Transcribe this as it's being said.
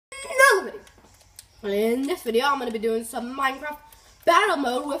In this video, I'm going to be doing some Minecraft battle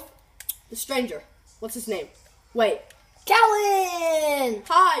mode with the stranger. What's his name? Wait. Callan!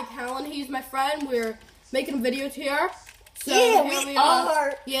 Hi, Callan. He's my friend. We're making videos here. So yeah, here we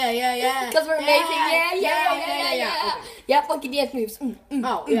are. Yeah. Because we're amazing. Yeah. Okay. Yeah, funky dance moves.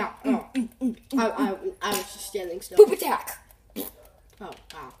 Oh, yeah. I was just standing still. Poop attack. Oh,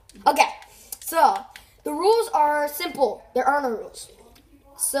 wow. Okay, so the rules are simple. There are no rules.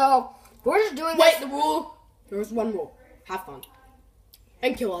 So we're just doing Wait, the rule. There's one rule. Have fun.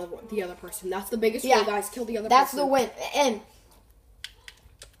 And kill the other person. That's the biggest rule, guys. Kill the other person. That's the win. And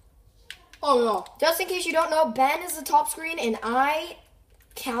oh no. Just in case you don't know, Ben is the top screen and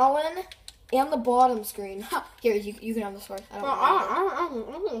Callan, am the bottom screen. Here, you can have the sword. I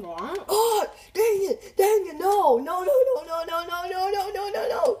don't know. Oh, dang it, no. No.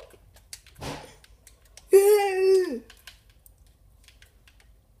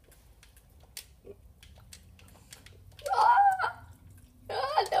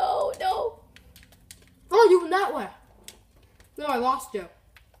 Oh, you went that way. No, I lost you.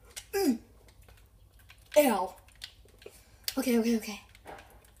 Ow. Okay.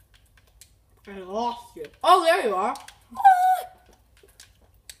 I lost you. Oh, there you are.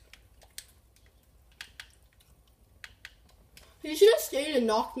 You should have stayed and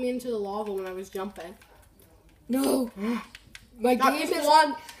knocked me into the lava when I was jumping. No. My game is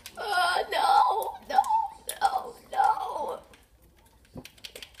on. No.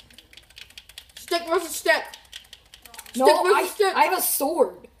 Stick versus stick. No, Stick versus stick. I have a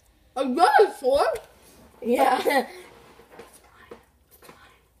sword. A gun sword? Yeah.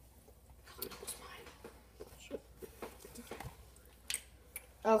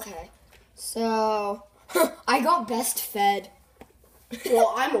 Okay. So, I got best fed.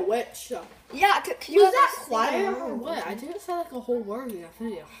 Well, I'm a witch. So. Yeah, could you Was that quiet or what? I didn't say like a whole word in that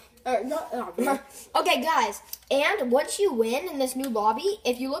video. Okay, guys, and once you win in this new lobby,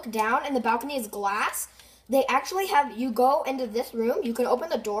 if you look down and the balcony is glass, they actually have, you go into this room, you can open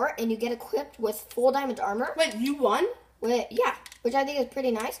the door, and you get equipped with full diamond armor. Wait, you won? Yeah, which I think is pretty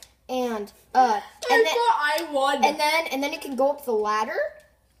nice. And, I thought I won. And then you can go up the ladder,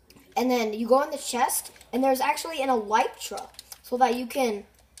 and then you go in the chest, and there's actually an elytra, so that you can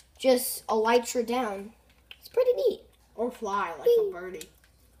just elytra down. It's pretty neat. Or fly like a birdie.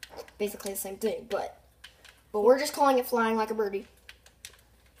 Basically the same thing, but we're just calling it flying like a birdie.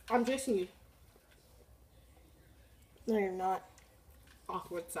 I'm chasing you. No, you're not.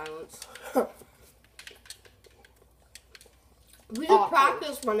 Awkward silence. We just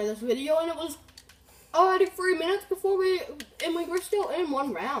practiced one of this video, and it was already 3 minutes before we were still in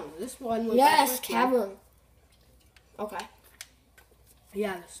one round. This one was cavern. Okay.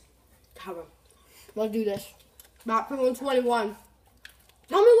 Yes, cavern. Let's do this. Map 21.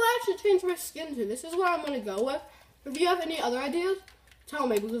 Tell me what I should change my skin to. This is what I'm gonna go with. If you have any other ideas, tell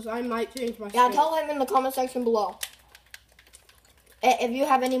me, because I might change my skin. Yeah, tell him in the comment section below. If you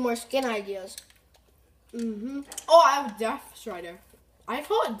have any more skin ideas. Oh, I have Death Strider. I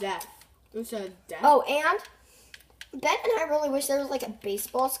call it Death instead of Death. Oh, and Ben and I really wish there was like a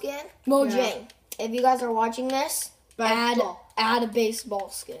baseball skin. Mojang, if you guys are watching this, add a baseball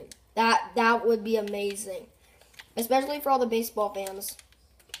skin. That would be amazing, especially for all the baseball fans.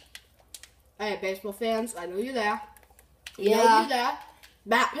 Hey, baseball fans, I know you're there. Yeah. I know you're there.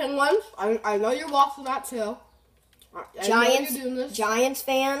 Bat Penguins, I know you're watching that too. Giants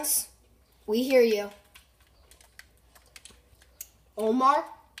fans, we hear you. Omar,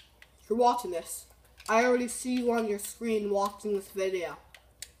 you're watching this. I already see you on your screen watching this video.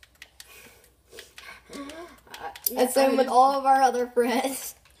 And same with all of our other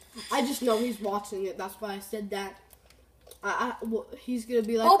friends. I just know he's watching it. That's why I said that. He's gonna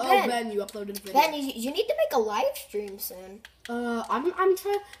be like, Ben, you uploaded a video. Ben, you need to make a live stream soon. I'm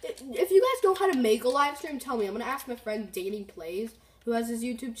trying. If you guys know how to make a live stream, tell me. I'm gonna ask my friend Danny Plays, who has his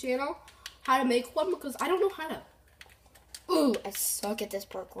YouTube channel, how to make one, because I don't know how to. Ooh, I suck at this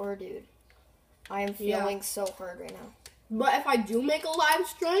parkour, dude. I am feeling so hard right now. But if I do make a live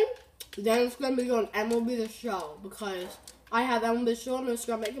stream, then it's gonna be on MLB The Show, because I have MLB The Show, and I'm just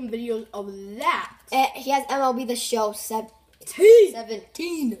gonna make some videos of that. He has MLB The Show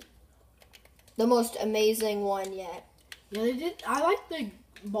 17. The most amazing one yet. Yeah, they did. I like the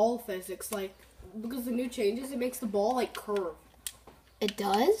ball physics, like, because the new changes, it makes the ball, like, curve. It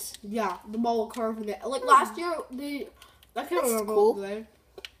does? Yeah, the ball will curve. Like, last year, I can't remember what they.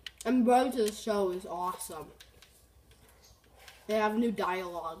 And Road to the Show is awesome. They have new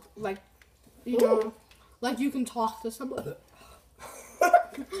dialogue. Like, you know, like you can talk to somebody.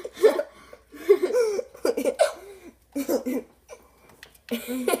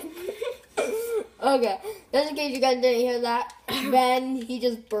 Okay, just in case you guys didn't hear that, Ben, he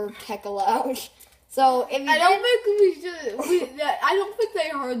just burped heck loud. So if you I don't think we should. I don't think they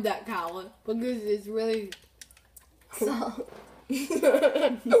heard that, Colin, because it's really. So.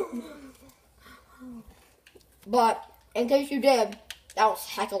 But in case you did, that was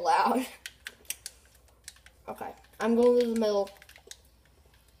heck loud. Okay, I'm going to the middle.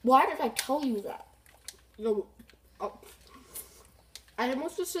 Why did I tell you that? No. Oh. I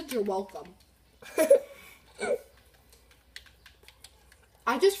almost just said you're welcome.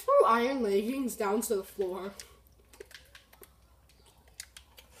 I just threw iron leggings down to the floor.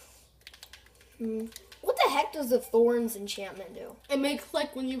 What the heck does the thorns enchantment do? It makes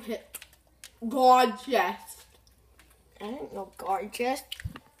like when you hit God chest. I didn't know guard chest.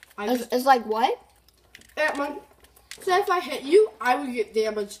 It's It's like what? Say if I hit you, I would get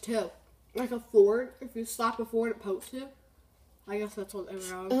damaged too. Like a thorn. If you slap a thorn, it pokes you. I guess that's what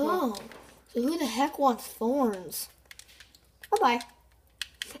everyone. Oh, so who the heck wants thorns? Bye-bye.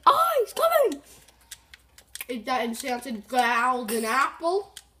 Oh, he's coming! Is that enchanted golden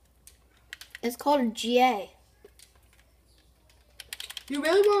apple? It's called a GA. You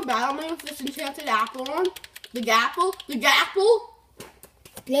really want to battle me with this enchanted apple on? The gapple? The gapple?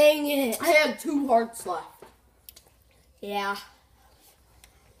 Dang it. I had 2 hearts left. Yeah.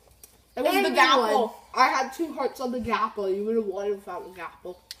 It was the gapple. I had 2 hearts on the gapple. You would have won without the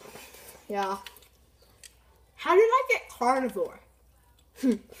gapple. Yeah. How did I get carnivore?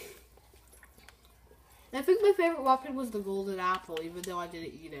 I think my favorite weapon was the golden apple, even though I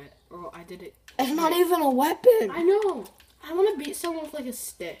didn't eat it. Or I didn't. It's not even a weapon. I know. I want to beat someone with like a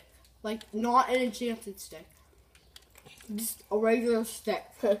stick. Like, not an enchanted stick. Just a regular stick.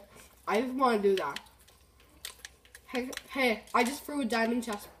 I just want to do that. Hey, I just threw a diamond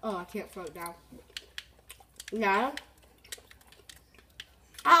chest. Oh, I can't throw it down. Now,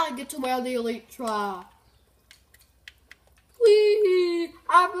 I get to wear the elytra. Whee!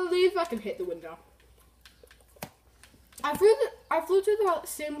 I believe I can hit the window. I flew to the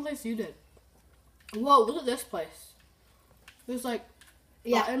same place you did. Whoa, look at this place. There's like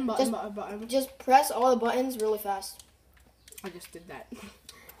button. Just press all the buttons really fast. I just did that.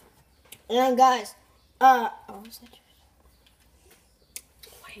 And then guys, oh, is that yours?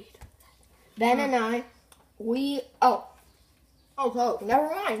 Wait. Ben and I, Oh,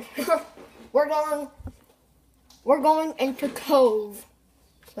 never mind. we're going into Cove.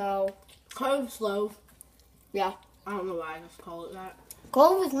 So, Cove slow. yeah. I don't know why I just call it that.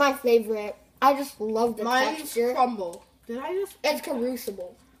 Cove is my favorite. I just love the Mine's texture. crumble. Did I just? It's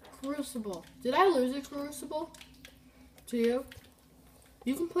Crucible. Crucible. Did I lose a crucible? To you?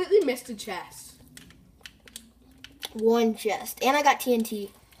 You completely missed a chest. One chest. And I got TNT.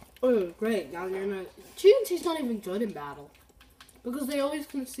 Oh, great. Now you're not. TNT's not even good in battle. Because they always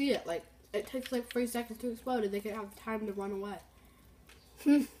can see it. Like, it takes like 3 seconds to explode and they can have time to run away.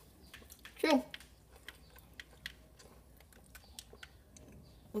 True.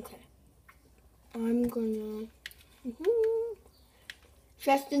 Okay. I'm gonna...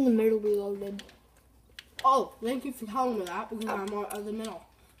 Chest in the middle reloaded. Oh, thank you for telling me that because I'm out of the middle.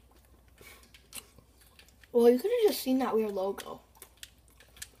 Well, you could have just seen that weird logo.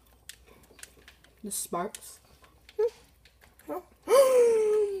 The sparks.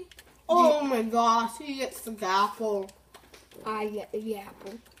 Oh my gosh, he gets the apple. I get the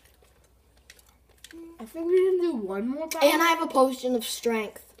apple. I think we can do one more battle. And I have a potion of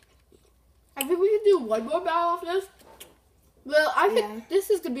strength. I think we can do one more battle of this. Well, I think this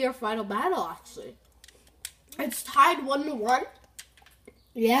is going to be our final battle, actually. It's tied 1-1.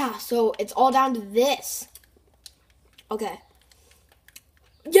 Yeah, so it's all down to this. Okay.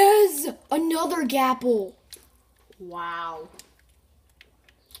 Yes! Another gapple. Wow.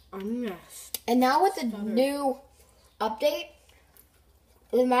 I'm missed. And now with the new update,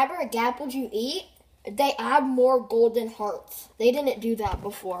 no matter what gapples you eat, they add more golden hearts. They didn't do that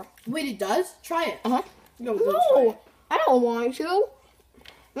before. Wait, it does? Try it. Uh-huh. No, don't try it. I don't want to.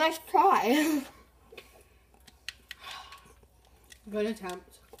 Nice try. Good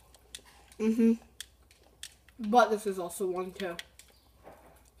attempt. Mm-hmm. But this is also 1-2.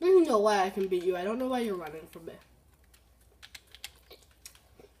 There's no way I can beat you. I don't know why you're running from me.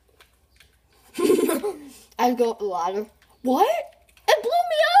 I go up the ladder. What? It blew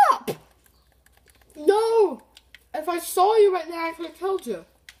me up! No! If I saw you right now, I could have killed you.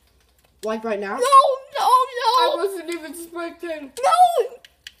 Like right now? No, no, no! I wasn't even expecting.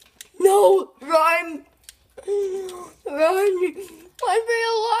 No! Run! Run! Let me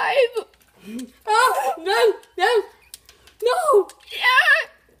alive! Oh, no! No! No!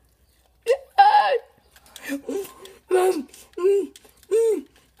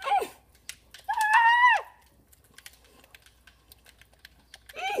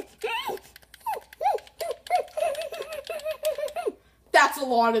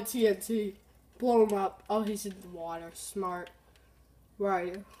 lot of TNT. Blow him up. Oh, he's in the water. Smart. Where are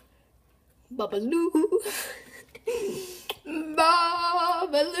you? Babaloo.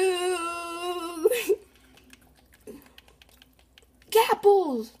 Babaloo.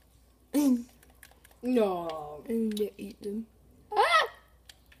 Apples. No. And you eat them.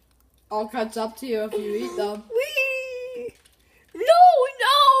 I'll catch up to you if you eat them. Wee.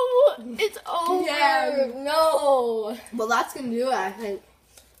 No. It's over. Yeah. No. Well, that's gonna do it, I think.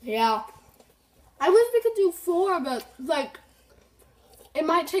 Yeah. I wish we could do 4, but, like, it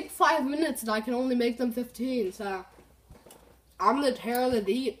might take 5 minutes and I can only make them 15, so. I'm the Terror of the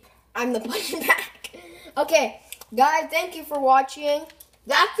Deep. I'm the punching back. Okay, guys, thank you for watching.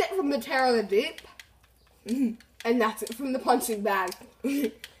 That's it from the Terror of the Deep. And that's it from the punching bag.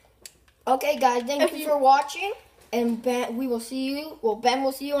 Okay, guys, thank you for watching. And Ben, we will see you. Well, Ben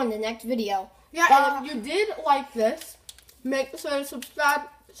will see you on the next video. Yeah, Bye. and if you did like this, make sure to subscribe,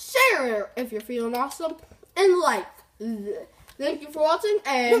 share it if you're feeling awesome, and like. Thank you for watching,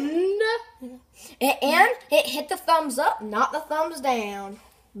 and hit the thumbs up, not the thumbs down.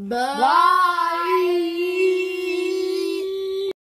 bye. Bye.